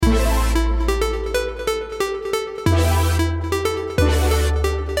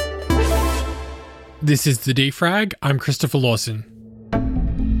This is The Defrag. I'm Christopher Lawson.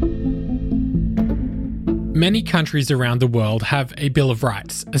 Many countries around the world have a Bill of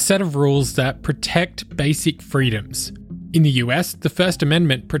Rights, a set of rules that protect basic freedoms. In the US, the First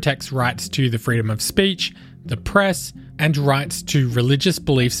Amendment protects rights to the freedom of speech, the press, and rights to religious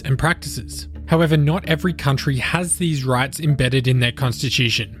beliefs and practices. However, not every country has these rights embedded in their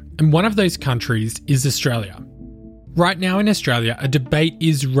constitution, and one of those countries is Australia. Right now in Australia, a debate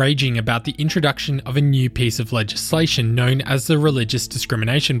is raging about the introduction of a new piece of legislation known as the Religious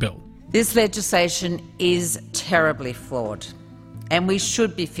Discrimination Bill. This legislation is terribly flawed, and we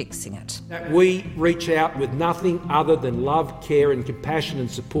should be fixing it. We reach out with nothing other than love, care and compassion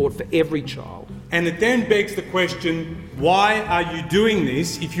and support for every child. And it then begs the question, why are you doing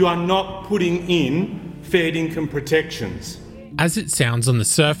this if you are not putting in fair income protections? As it sounds on the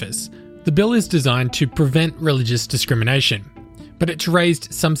surface, the bill is designed to prevent religious discrimination, but it's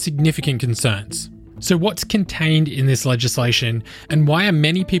raised some significant concerns. So what's contained in this legislation, and why are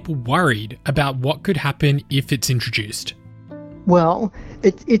many people worried about what could happen if it's introduced? Well,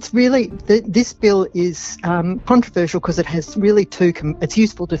 it's really, this bill is controversial because it has really it's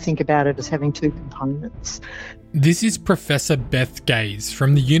useful to think about it as having two components. This is Professor Beth Gaze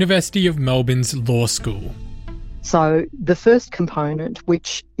from the University of Melbourne's Law School. So the first component,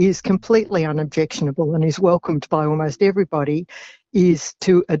 which is completely unobjectionable and is welcomed by almost everybody, is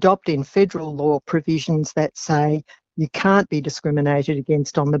to adopt in federal law provisions that say you can't be discriminated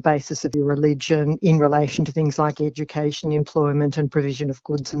against on the basis of your religion in relation to things like education, employment and provision of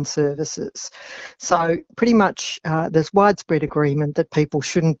goods and services. So pretty much there's widespread agreement that people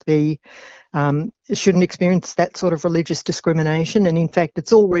shouldn't experience that sort of religious discrimination, and in fact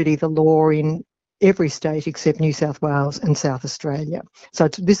it's already the law in every state except New South Wales and South Australia. So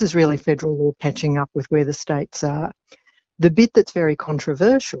this is really federal law catching up with where the states are. The bit that's very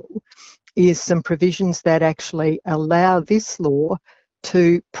controversial is some provisions that actually allow this law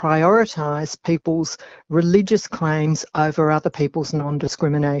to prioritise people's religious claims over other people's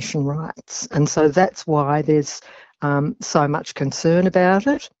non-discrimination rights. And so that's why there's so much concern about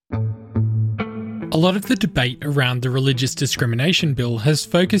it. A lot of the debate around the Religious Discrimination Bill has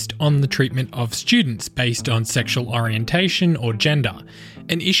focused on the treatment of students based on sexual orientation or gender,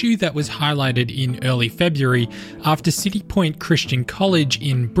 an issue that was highlighted in early February after City Point Christian College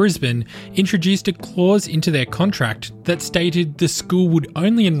in Brisbane introduced a clause into their contract that stated the school would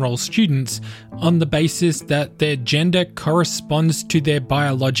only enrol students on the basis that their gender corresponds to their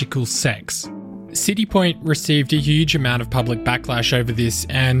biological sex. City Point received a huge amount of public backlash over this,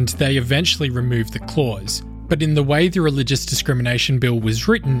 and they eventually removed the clause. But in the way the Religious Discrimination Bill was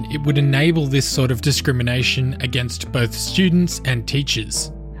written, it would enable this sort of discrimination against both students and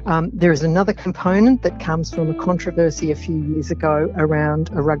teachers. There is another component that comes from a controversy a few years ago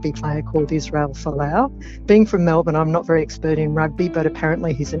around a rugby player called Israel Folau. Being from Melbourne, I'm not very expert in rugby, but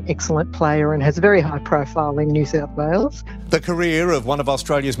apparently he's an excellent player and has a very high profile in New South Wales. The career of one of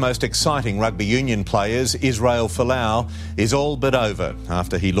Australia's most exciting rugby union players, Israel Folau, is all but over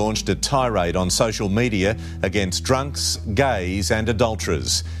after he launched a tirade on social media against drunks, gays and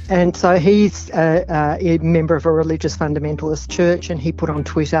adulterers. And so he's a member of a religious fundamentalist church, and he put on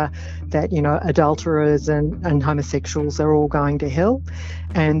Twitter that, adulterers and homosexuals are all going to hell.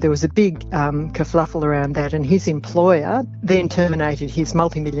 And there was a big kerfluffle around that, and his employer then terminated his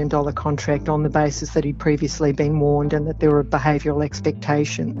multi-million-dollar contract on the basis that he'd previously been warned and that there were behavioural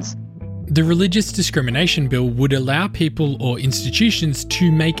expectations. The Religious Discrimination Bill would allow people or institutions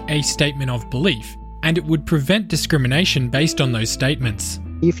to make a statement of belief, and it would prevent discrimination based on those statements.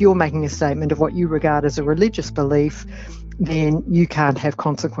 If you're making a statement of what you regard as a religious belief, then you can't have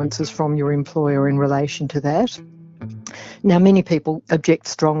consequences from your employer in relation to that. Now, many people object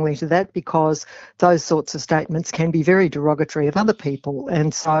strongly to that because those sorts of statements can be very derogatory of other people.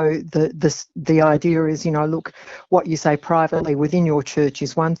 And so the idea is, look, what you say privately within your church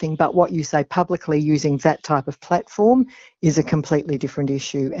is one thing, but what you say publicly using that type of platform is a completely different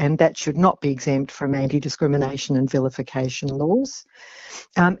issue, and that should not be exempt from anti-discrimination and vilification laws.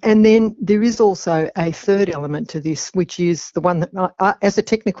 And then there is also a third element to this, which is the one that, as a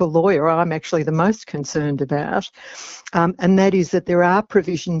technical lawyer, I'm actually the most concerned about, and that is that there are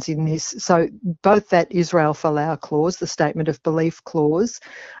provisions in this. So both that Israel Folau clause, the statement of belief clause,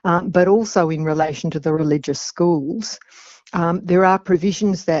 but also in relation to the religious schools, there are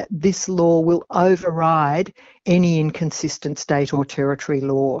provisions that this law will override any inconsistent state or territory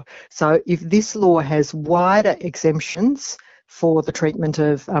law. So if this law has wider exemptions for the treatment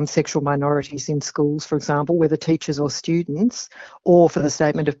of sexual minorities in schools, for example, whether teachers or students, or for the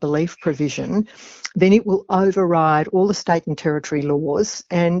statement of belief provision, then it will override all the state and territory laws.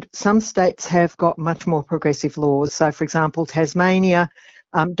 And some states have got much more progressive laws. So, for example, Tasmania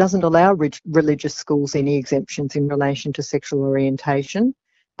doesn't allow religious schools any exemptions in relation to sexual orientation.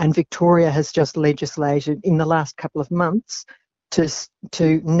 And Victoria has just legislated in the last couple of months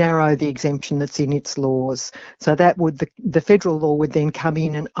to narrow the exemption that's in its laws. So that would the federal law would then come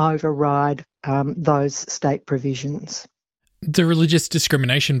in and override those state provisions. The Religious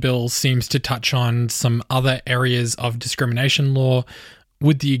Discrimination Bill seems to touch on some other areas of discrimination law.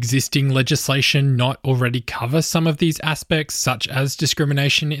 Would the existing legislation not already cover some of these aspects, such as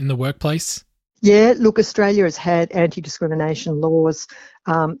discrimination in the workplace? Yeah, look, Australia has had anti-discrimination laws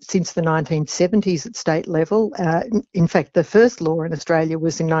since the 1970s at state level. In fact, the first law in Australia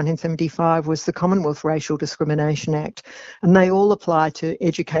was in 1975, was the Commonwealth Racial Discrimination Act, and they all apply to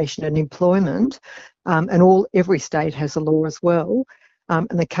education and employment, and every state has a law as well. And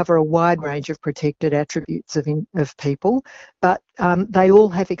they cover a wide range of protected attributes of people, but they all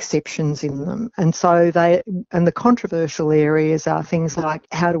have exceptions in them. And so the controversial areas are things like,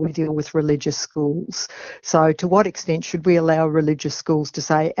 how do we deal with religious schools? So to what extent should we allow religious schools to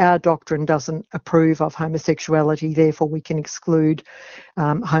say, our doctrine doesn't approve of homosexuality, therefore we can exclude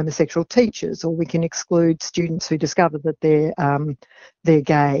homosexual teachers, or we can exclude students who discover that they're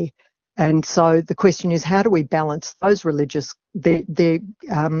gay. And so the question is, how do we balance those they're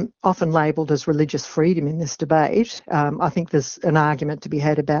often labelled as religious freedom in this debate. I think there's an argument to be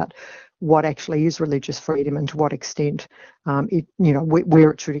had about what actually is religious freedom and to what extent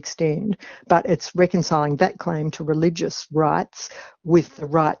where it should extend. But it's reconciling that claim to religious rights with the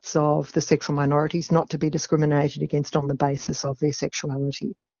rights of the sexual minorities not to be discriminated against on the basis of their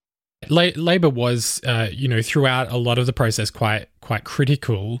sexuality. Labor was, throughout a lot of the process quite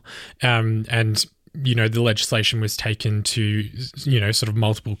critical, and the legislation was taken to, sort of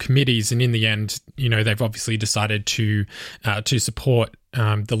multiple committees, and in the end, they've obviously decided to support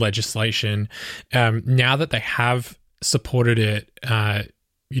the legislation. Now that they have supported it,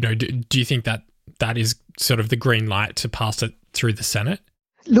 do you think that is sort of the green light to pass it through the Senate?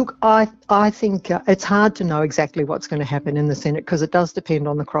 Look, I think it's hard to know exactly what's going to happen in the Senate because it does depend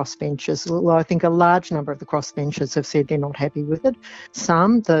on the crossbenchers. Well, I think a large number of the crossbenchers have said they're not happy with it.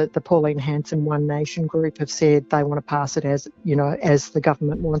 Some, the Pauline Hanson One Nation group, have said they want to pass it as the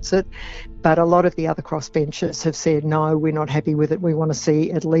government wants it. But a lot of the other crossbenchers have said, no, we're not happy with it. We want to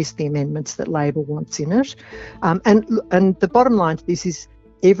see at least the amendments that Labor wants in it. And the bottom line to this is,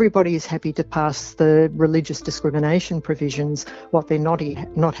 everybody is happy to pass the religious discrimination provisions. What they're not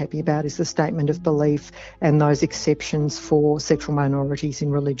happy about is the statement of belief and those exceptions for sexual minorities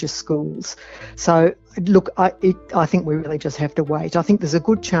in religious schools. So, look, I think we really just have to wait. I think there's a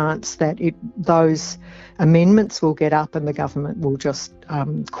good chance that those amendments will get up and the government will just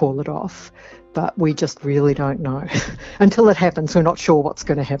call it off. But we just really don't know. Until it happens, we're not sure what's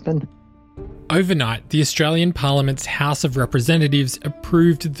going to happen. Overnight, the Australian Parliament's House of Representatives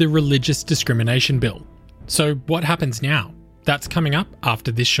approved the Religious Discrimination Bill. So what happens now? That's coming up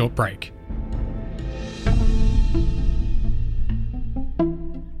after this short break.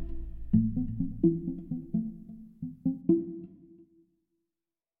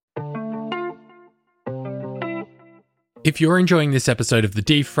 If you're enjoying this episode of The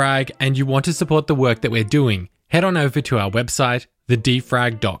Defrag and you want to support the work that we're doing, head on over to our website,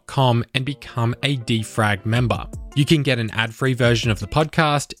 thedefrag.com, and become a Defrag member. You can get an ad-free version of the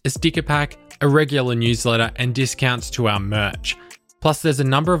podcast, a sticker pack, a regular newsletter, and discounts to our merch. Plus, there's a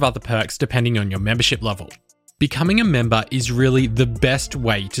number of other perks depending on your membership level. Becoming a member is really the best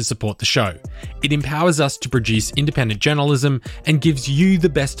way to support the show. It empowers us to produce independent journalism and gives you the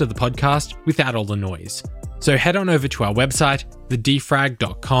best of the podcast without all the noise. So head on over to our website,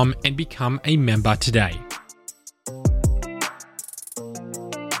 thedefrag.com, and become a member today.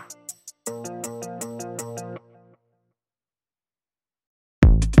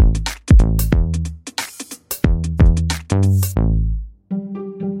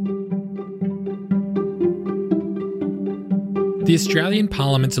 The Australian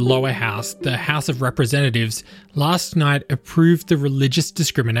Parliament's lower house, the House of Representatives, last night approved the Religious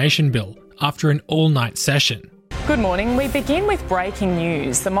Discrimination Bill after an all-night session. Good morning. We begin with breaking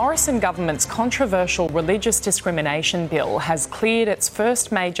news. The Morrison government's controversial religious discrimination bill has cleared its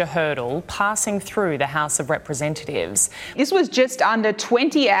first major hurdle, passing through the House of Representatives. This was just under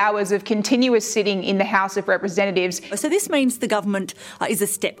 20 hours of continuous sitting in the House of Representatives. So this means the government is a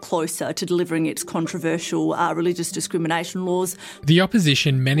step closer to delivering its controversial religious discrimination laws. The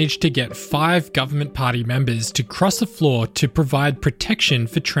opposition managed to get 5 government party members to cross the floor to provide protection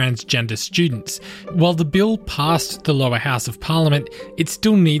for transgender students. While the bill passed the lower house of Parliament, it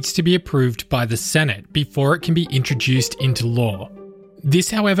still needs to be approved by the Senate before it can be introduced into law.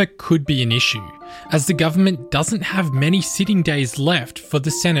 This, however, could be an issue, as the government doesn't have many sitting days left for the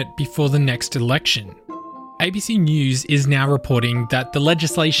Senate before the next election. ABC News is now reporting that the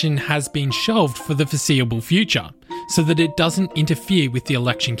legislation has been shelved for the foreseeable future, so that it doesn't interfere with the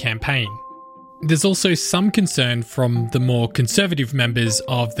election campaign. There's also some concern from the more conservative members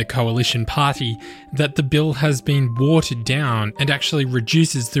of the coalition party that the bill has been watered down and actually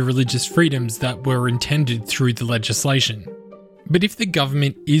reduces the religious freedoms that were intended through the legislation. But if the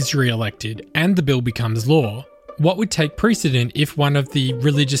government is re-elected and the bill becomes law, what would take precedent if one of the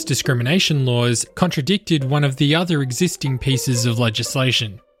religious discrimination laws contradicted one of the other existing pieces of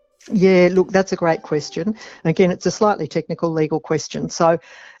legislation? Yeah, look, that's a great question. Again, it's a slightly technical legal question. So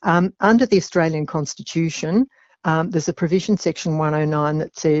under the Australian Constitution, there's a provision, section 109,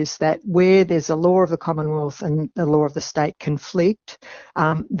 that says that where there's a law of the Commonwealth and the law of the state conflict,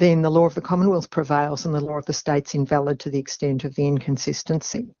 then the law of the Commonwealth prevails and the law of the state's invalid to the extent of the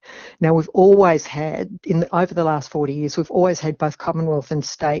inconsistency. Now, we've always had, over the last 40 years, we've always had both Commonwealth and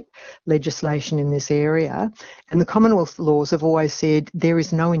state legislation in this area, and the Commonwealth laws have always said there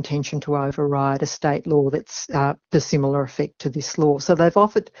is no intention to override a state law that's the similar effect to this law. So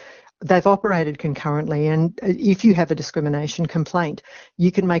they've operated concurrently, and if you have a discrimination complaint,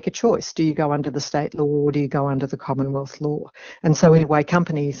 you can make a choice. Do you go under the state law or do you go under the Commonwealth law? And so anyway,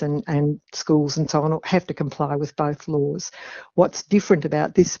 companies and schools and so on have to comply with both laws. What's different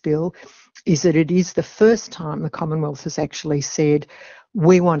about this bill is that it is the first time the Commonwealth has actually said,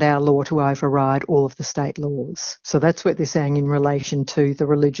 we want our law to override all of the state laws. So that's what they're saying in relation to the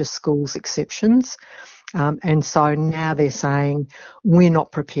religious schools exceptions. And so now they're saying we're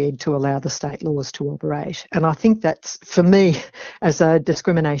not prepared to allow the state laws to operate. And I think that's, for me, as a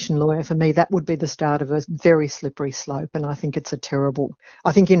discrimination lawyer, for me, that would be the start of a very slippery slope. And I think it's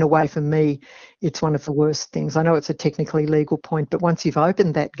I think in a way, for me, it's one of the worst things. I know it's a technically legal point, but once you've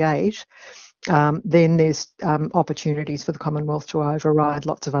opened that gate, then there's opportunities for the Commonwealth to override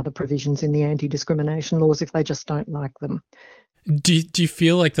lots of other provisions in the anti-discrimination laws if they just don't like them. Do you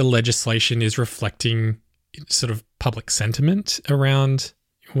feel like the legislation is reflecting sort of public sentiment around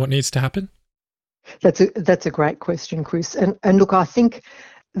what needs to happen? That's a great question, Chris. And look, I think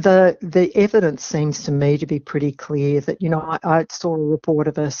the evidence seems to me to be pretty clear that, I saw a report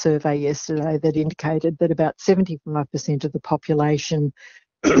of a survey yesterday that indicated that about 75% of the population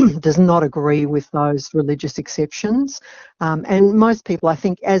does not agree with those religious exceptions. And most people, I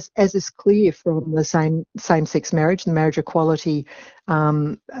think, as is clear from the same-sex marriage, the marriage equality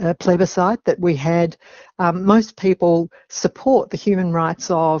plebiscite that we had, most people support the human rights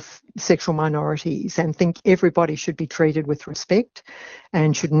of sexual minorities and think everybody should be treated with respect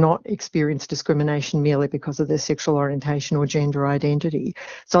and should not experience discrimination merely because of their sexual orientation or gender identity.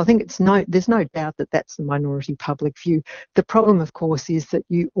 So I think there's no doubt that that's the minority public view. The problem, of course, is that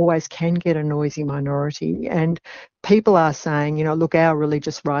you always can get a noisy minority, and people are saying, look, our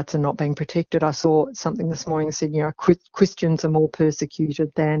religious rights are not being protected. I saw something this morning that said, Christians are more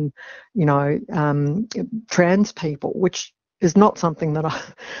persecuted than, trans people, which is not something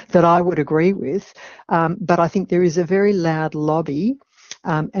that I would agree with. But I think there is a very loud lobby,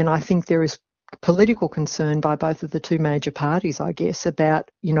 and I think there is political concern by both of the two major parties, I guess,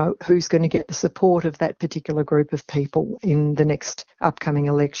 about, who's going to get the support of that particular group of people in the next upcoming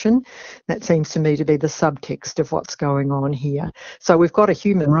election. That seems to me to be the subtext of what's going on here. So we've got a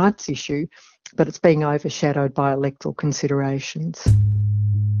human rights issue, but it's being overshadowed by electoral considerations.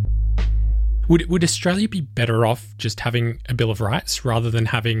 Would Australia be better off just having a Bill of Rights rather than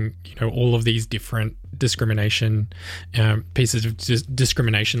having, all of these different discrimination pieces of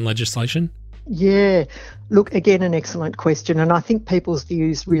discrimination legislation? Yeah, look, again, an excellent question. And I think people's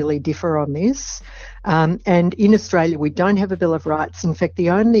views really differ on this. And in Australia, we don't have a Bill of Rights. In fact,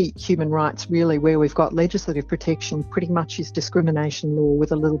 the only human rights really where we've got legislative protection pretty much is discrimination law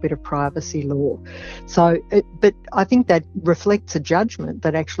with a little bit of privacy law. But I think that reflects a judgment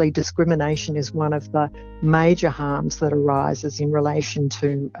that actually discrimination is one of the major harms that arises in relation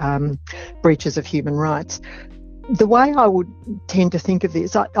to breaches of human rights. The way I would tend to think of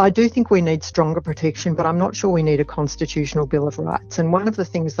this, I do think we need stronger protection, but I'm not sure we need a constitutional Bill of Rights. And one of the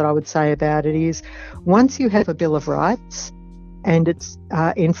things that I would say about it is, once you have a Bill of Rights and it's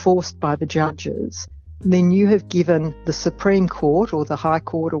enforced by the judges, then you have given the Supreme Court or the High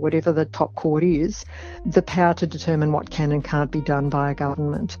Court or whatever the top court is the power to determine what can and can't be done by a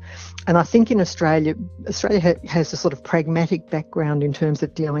government. And I think in Australia has a sort of pragmatic background in terms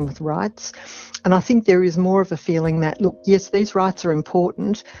of dealing with rights. And I think there is more of a feeling that, look, yes, these rights are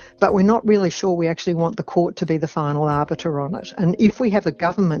important, but we're not really sure we actually want the court to be the final arbiter on it. And if we have a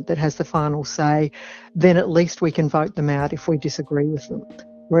government that has the final say, then at least we can vote them out if we disagree with them.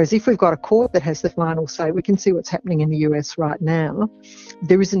 Whereas if we've got a court that has the final say, we can see what's happening in the US right now.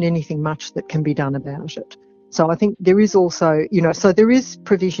 There isn't anything much that can be done about it. So I think there is also, so there is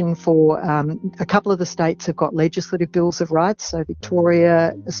provision for a couple of the states have got legislative bills of rights. So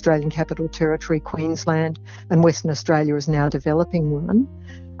Victoria, Australian Capital Territory, Queensland and Western Australia is now developing one.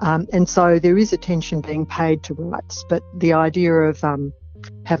 And so there is attention being paid to rights. But the idea of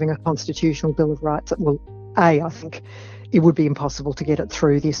having a constitutional bill of rights, I think it would be impossible to get it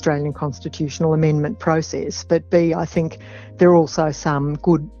through the Australian constitutional amendment process. But B, I think there are also some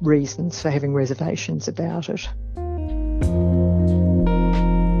good reasons for having reservations about it.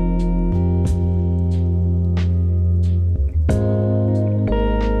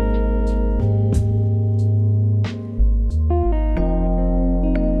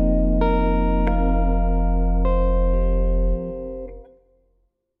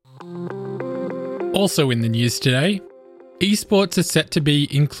 Also in the news today, esports are set to be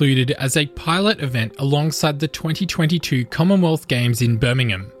included as a pilot event alongside the 2022 Commonwealth Games in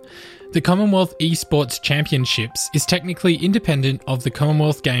Birmingham. The Commonwealth Esports Championships is technically independent of the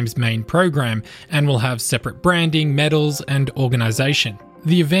Commonwealth Games main program and will have separate branding, medals and organisation.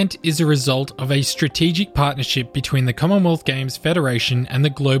 The event is a result of a strategic partnership between the Commonwealth Games Federation and the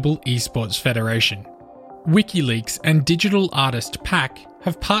Global Esports Federation. WikiLeaks and digital artist Pack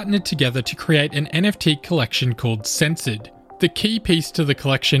have partnered together to create an NFT collection called Censored. The key piece to the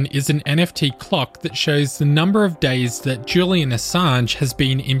collection is an NFT clock that shows the number of days that Julian Assange has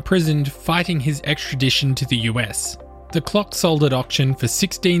been imprisoned fighting his extradition to the US. The clock sold at auction for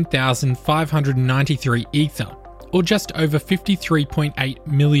 16,593 Ether, or just over $53.8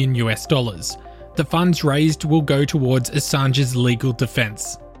 million US. The funds raised will go towards Assange's legal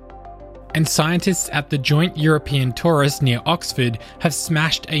defence. And scientists at the Joint European Torus near Oxford have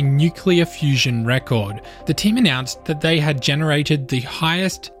smashed a nuclear fusion record. The team announced that they had generated the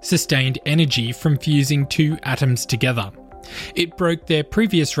highest sustained energy from fusing two atoms together. It broke their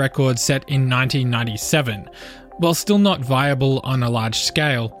previous record set in 1997. While still not viable on a large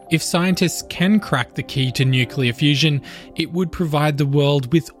scale, if scientists can crack the key to nuclear fusion, it would provide the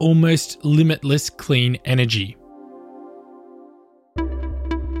world with almost limitless clean energy.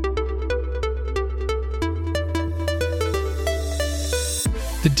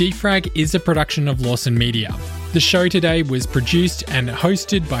 The Defrag is a production of Lawson Media. The show today was produced and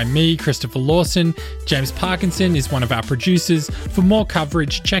hosted by me, Christopher Lawson. James Parkinson is one of our producers. For more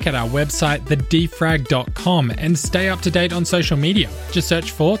coverage, check out our website, thedefrag.com, and stay up to date on social media. Just search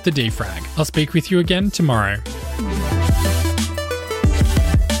for The Defrag. I'll speak with you again tomorrow.